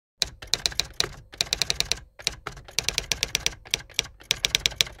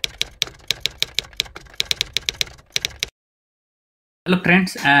Hello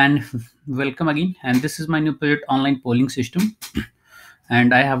friends and welcome again, and this is my new project online polling system,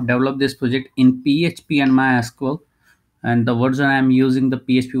 and I have developed this project in PHP and MySQL, and the version I am using the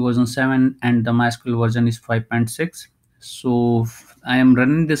PHP version 7 and the MySQL version is 5.6. So I am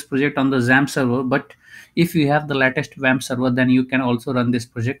running this project on the XAMPP server, but if you have the latest WAMP server, then you can also run this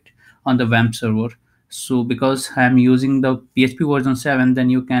project on the WAMP server. So because I am using the PHP version 7, then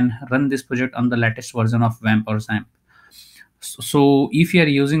you can run this project on the latest version of WAMP or XAMPP. So if you are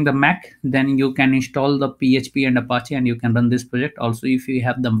using the Mac, then you can install the PHP and Apache and you can run this project. Also, if you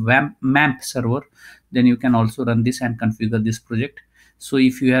have the MAMP server, then you can also run this and configure this project. So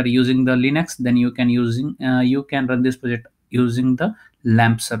if you are using the Linux, then you can run this project using the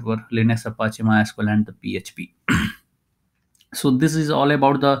LAMP server, Linux, Apache, MySQL, and the PHP. So this is all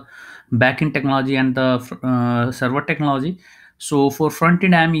about the backend technology and the server technology. So for front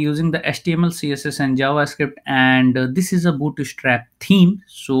end, I'm using the HTML, CSS, and JavaScript, and this is a Bootstrap theme.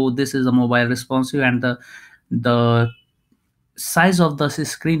 So this is a mobile responsive, and the size of the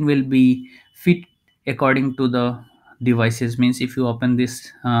screen will be fit according to the devices. Means if you open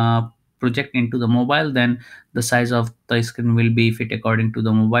this project into the mobile, then the size of the screen will be fit according to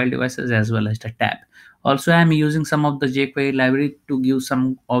the mobile devices as well as the tab. Also, I am using some of the jQuery library to give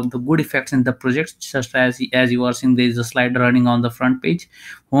some of the good effects in the project, such as you are seeing there is a slide running on the front page,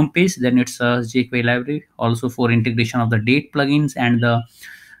 home page. Then it's a jQuery library. Also for integration of the date plugins and the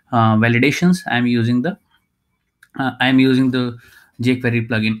validations, I'm using the jQuery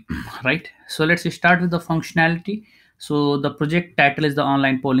plugin, right? So let's start with the functionality. So the project title is the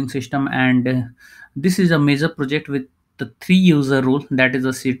online polling system, and this is a major project with the 3 user rule, that is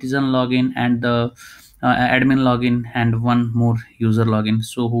the citizen login and the admin login and one more user login.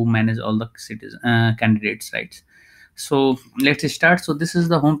 So who manage all the citizen candidates, right? So let's start. So this is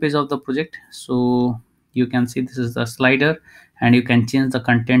the home page of the project. So you can see this is the slider, and you can change the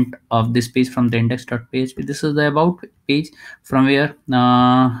content of this page from the index.php. This is the about page from where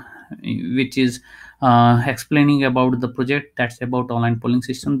which is explaining about the project, that's about online polling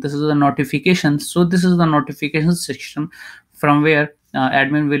system. This is the notification. So this is the notification section from where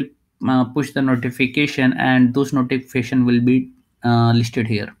admin will push the notification, and those notification will be listed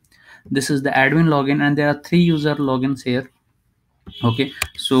here. This is the admin login, and there are 3 user logins here. Okay,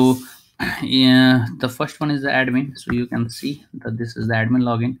 so yeah, the first one is the admin. So you can see that this is the admin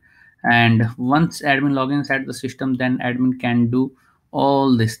login, and once admin logins at the system, then admin can do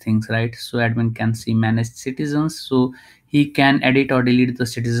all these things, right? So admin can see manage citizens, so he can edit or delete the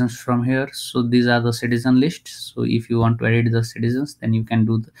citizens from here. So these are the citizen lists. So if you want to edit the citizens, then you can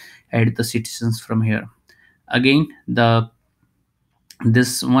edit the citizens from here. Again,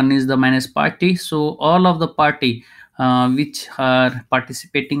 this one is the manage party. So all of the party which are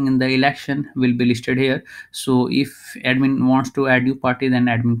participating in the election will be listed here. So if admin wants to add new party, then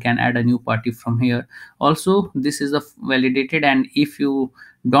admin can add a new party from here. Also, this is the validated, and if you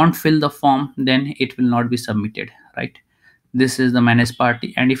don't fill the form, then it will not be submitted, right? This is the manage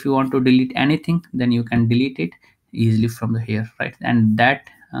party, and if you want to delete anything, then you can delete it easily from the here, right? And that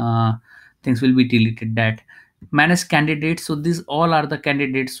things will be deleted. That manage candidates. So these all are the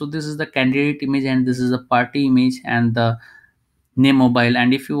candidates. So this is the candidate image, and this is the party image, and the name mobile.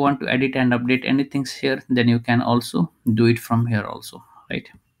 And if you want to edit and update anything here, then you can also do it from here also, right?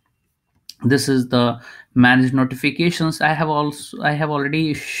 This is the manage notifications. I have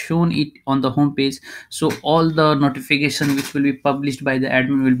already shown it on the home page. So all the notification which will be published by the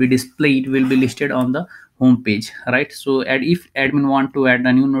admin will be displayed, will be listed on the home page, right? So if admin want to add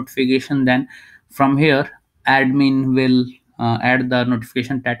a new notification, then from here admin will add the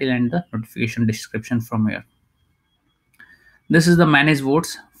notification title and the notification description from here. This is the manage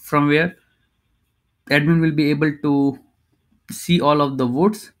votes, from where admin will be able to see all of the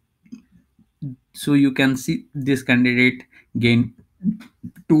votes. So you can see this candidate gain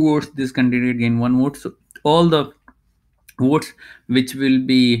 2 votes, this candidate gain 1 vote. So all the votes which will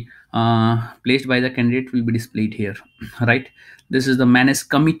be placed by the candidate will be displayed here, right? This is the manage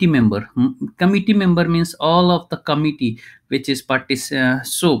committee member. Committee member means all of the committee which is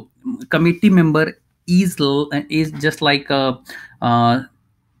so committee member is just like a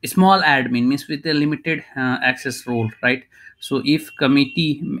small admin, means with a limited access role, right? So if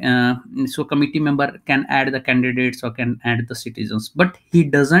committee member can add the candidates or can add the citizens, but he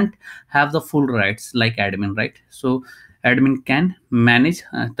doesn't have the full rights like admin, right? So admin can manage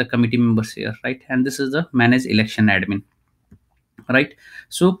the committee members here, right? And this is the manage election admin, right?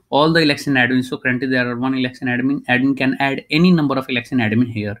 So all the election admin, so currently there are one election admin can add any number of election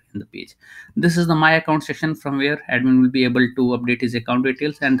admin here in the page. This is the my account section, from where admin will be able to update his account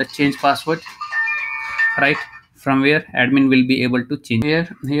details and the change password, right? from where admin will be able to change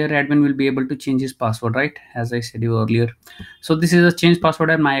here admin will be able to change his password, right, as I said you earlier. So this is a change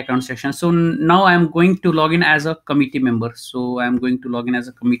password and my account section. So now I am going to log in as a committee member. So I am going to log in as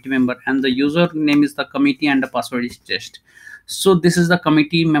a committee member, and the user name is the committee and the password is test. So this is the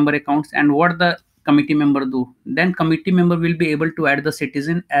committee member accounts, and what the committee member do, then committee member will be able to add the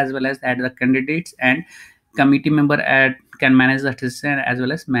citizen as well as add the candidates, and committee member add can manage the citizen as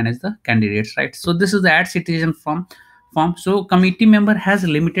well as manage the candidates, right? So this is the add citizen form. So committee member has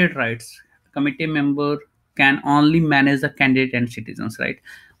limited rights. Committee member can only manage the candidate and citizens, right?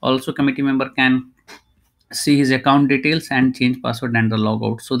 Also committee member can see his account details and change password and the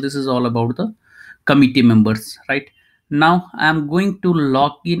logout. So this is all about the committee members, right? Now I'm going to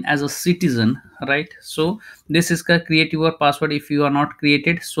log in as a citizen, right? So this is create your password if you are not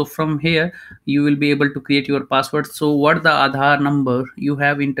created. So from here you will be able to create your password. So what the Aadhaar number you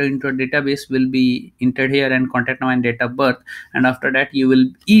have entered into a database will be entered here, and contact number and date of birth, and after that you will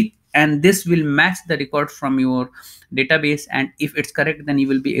and this will match the record from your database, and if it's correct then you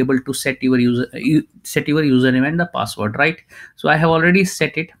will be able to set your set your username and the password, right? So I have already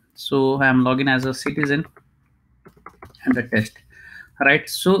set it. So I am logging as a citizen and the test, right?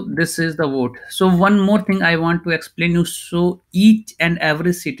 So this is the vote. So one more thing I want to explain you. So each and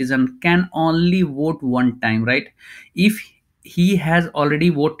every citizen can only vote one time, right? If he has already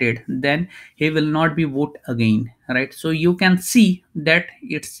voted, then he will not be vote again, right? So you can see that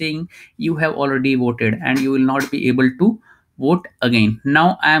it's saying you have already voted and you will not be able to vote again.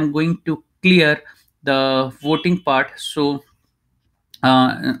 Now I am going to clear the voting part. So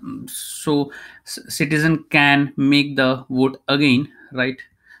uh, citizen can make the vote again, right?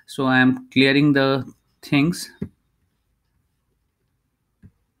 So I am clearing the things,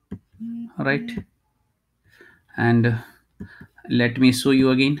 right? And let me show you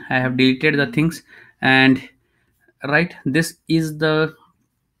again. I have deleted the things, and right, this is the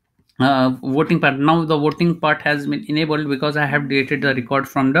voting part. Now the voting part has been enabled because I have deleted the record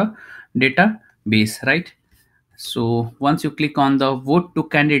from the database, right? So once you click on the vote to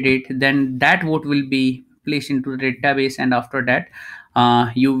candidate, then that vote will be placed into the database, and after that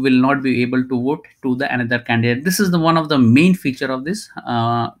you will not be able to vote to the another candidate. This is the one of the main feature of this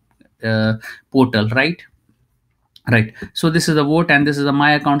uh, portal, right? So this is the vote, and this is the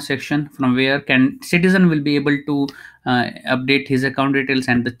my account section from where can citizen will be able to update his account details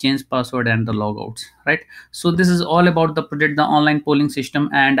and the change password and the logouts, right? So this is all about the project, the online polling system,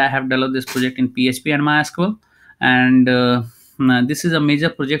 and I have developed this project in PHP and MySQL. And this is a major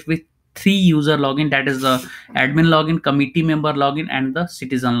project with three user login, that is the admin login, committee member login, and the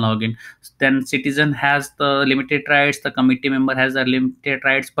citizen login. Then citizen has the limited rights, the committee member has the limited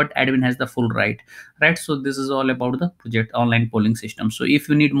rights, but admin has the full right? So this is all about the project online polling system. So if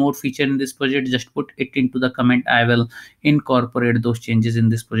you need more feature in this project, just put it into the comment. I will incorporate those changes in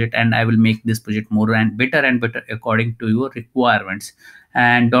this project, and I will make this project more and better according to your requirements.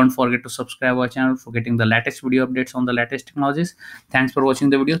 And don't forget to subscribe our channel for getting the latest video updates on the latest technologies. Thanks for watching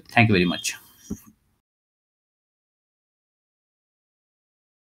the video. Thank you very much.